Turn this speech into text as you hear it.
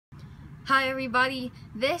Hi everybody,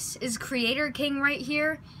 this is Kreator King right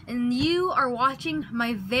here, and you are watching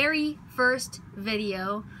my very first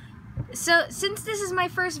video. So, since this is my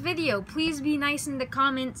first video, please be nice in the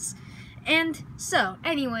comments. And so,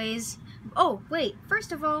 anyways, oh wait,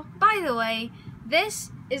 first of all, by the way,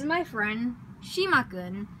 this is my friend,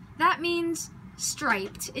 Shima-kun. That means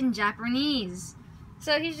striped in Japanese.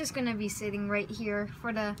 So he's just gonna be sitting right here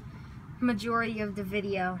for the majority of the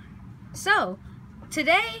video. So,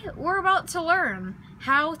 today we're about to learn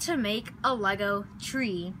how to make a Lego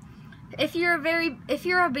tree. If you're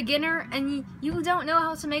a beginner and you don't know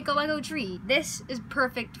how to make a Lego tree, this is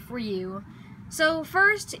perfect for you. So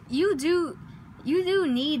first, you do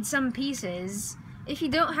need some pieces. If you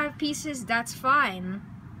don't have pieces, that's fine.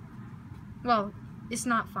 Well, it's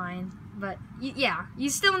not fine, but yeah, you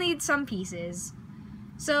still need some pieces.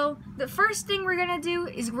 So the first thing we're gonna do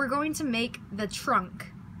is we're going to make the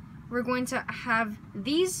trunk. We're going to have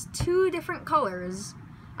these two different colors.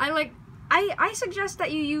 I suggest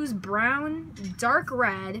that you use brown, dark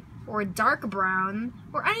red, or dark brown,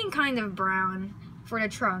 or any kind of brown for the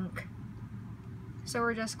trunk. So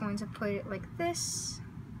we're just going to put it like this.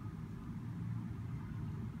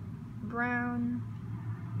 Brown,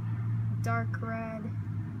 dark red.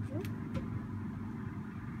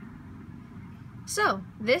 So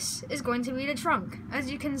this is going to be the trunk. As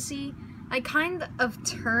you can see, I kind of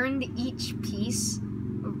turned each piece.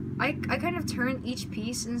 I kind of turned each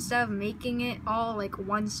piece instead of making it all like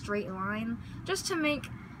one straight line, just to make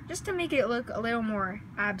it look a little more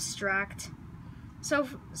abstract. So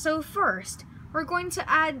first, we're going to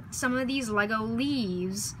add some of these Lego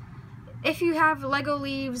leaves. If you have Lego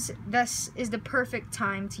leaves, this is the perfect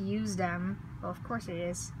time to use them. Well, of course it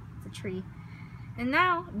is. It's a tree. And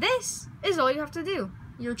now, this is all you have to do.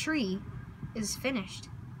 Your tree is finished.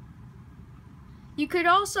 You could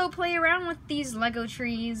also play around with these Lego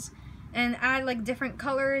trees and add like different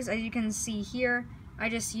colors. As you can see here, I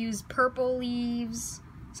just use purple leaves.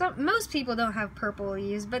 Most people don't have purple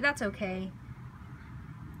leaves, but that's okay.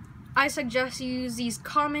 I suggest you use these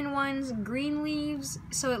common ones, green leaves,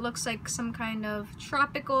 so it looks like some kind of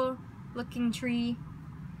tropical looking tree.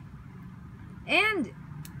 And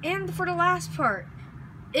for the last part,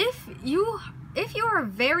 if you are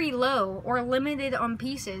very low or limited on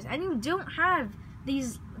pieces and you don't have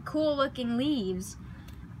these cool looking leaves,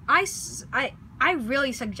 I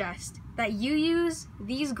really suggest that you use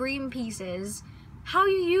these green pieces. How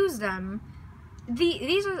you use them,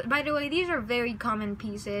 these are, by the way, these are very common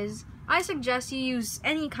pieces. I suggest you use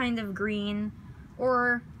any kind of green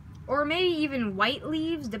or maybe even white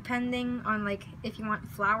leaves, depending on like if you want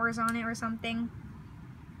flowers on it or something.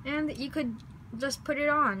 And you could just put it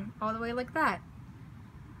on all the way like that.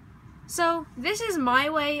 So this is my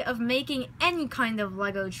way of making any kind of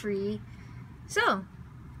Lego tree. So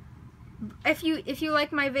if you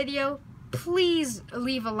like my video, please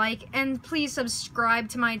leave a like and please subscribe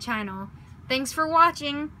to my channel. Thanks for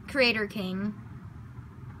watching, Kreator King.